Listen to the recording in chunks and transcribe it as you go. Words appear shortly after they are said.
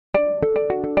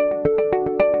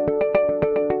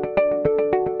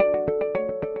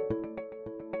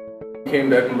came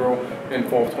to Edinboro in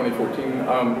fall of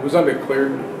 2014. It was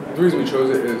undeclared. The reason we chose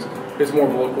it is it's more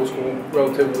of a local school,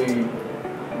 relatively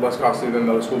less costly than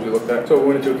the other schools we looked at. So we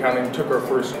went into accounting, took our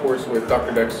first course with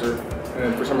Dr. Dexter, and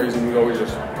then for some reason we always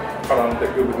just caught on with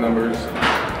it, good with numbers.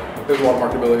 There's a lot of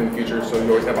marketability in the future, so you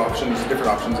always have options, different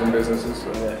options in businesses.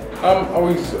 So,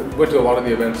 always went to a lot of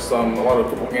the events, a lot of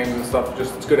football games and stuff.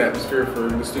 Just it's good atmosphere for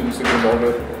the students to get involved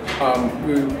with.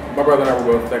 My brother and I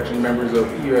were both actually members of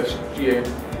USGA,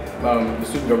 the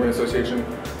Student Government Association.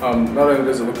 Not only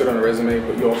does it look good on a resume,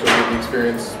 but you also get the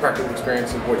experience, practical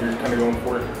experience of what you're kind of going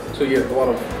for. So you get a lot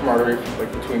of camaraderie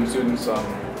like between students.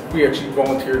 We actually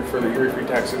volunteered for the Erie free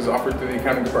taxes offered through the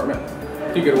accounting department.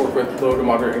 You get to work with low to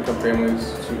moderate income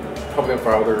families to help them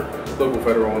file their local,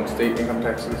 federal, and state income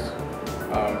taxes.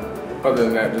 Other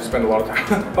than that, just spend a lot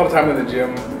of time in the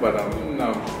gym. But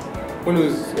no. When I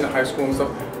was in high school and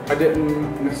stuff, I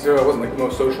wasn't like the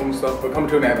most social and stuff. But coming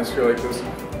to an atmosphere like this,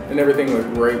 and everything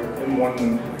like right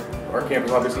in our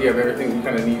campus, obviously you have everything you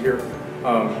kind of need here.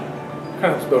 Kind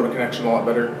of helps build a connection a lot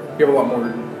better. You have a lot more.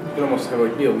 You can almost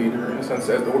have be a leader in a sense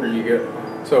as the older you get.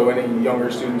 So any younger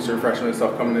students or freshmen and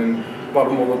stuff coming in, a lot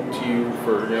of them will look to you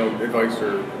for advice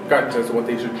or guidance as to what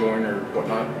they should join or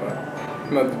whatnot. But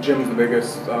the gym's the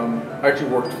biggest. I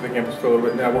actually worked for the campus for a little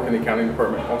bit. Now I work in the accounting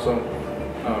department also.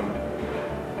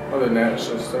 Other than that, it's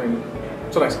just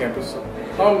it's a nice campus.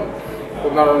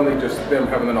 Well, not only just them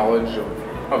having the knowledge of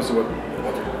obviously what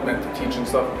they're meant to teach and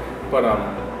stuff, but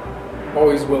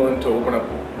always willing to open up,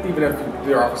 even if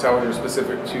their office hours are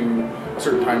specific to a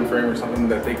certain time frame or something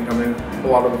that they can come in. A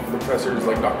lot of the professors,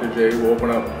 like Dr. J, will open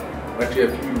up. Actually,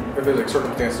 if there's like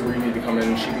circumstances where you need to come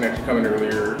in, she can actually come in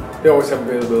earlier. They always have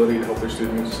availability to help their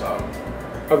students.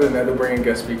 Other than that, they'll bring in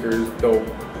guest speakers.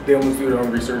 They almost do their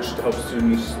own research to help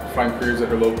students find careers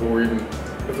that are local, or even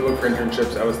if they look for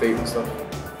internships out of state and stuff.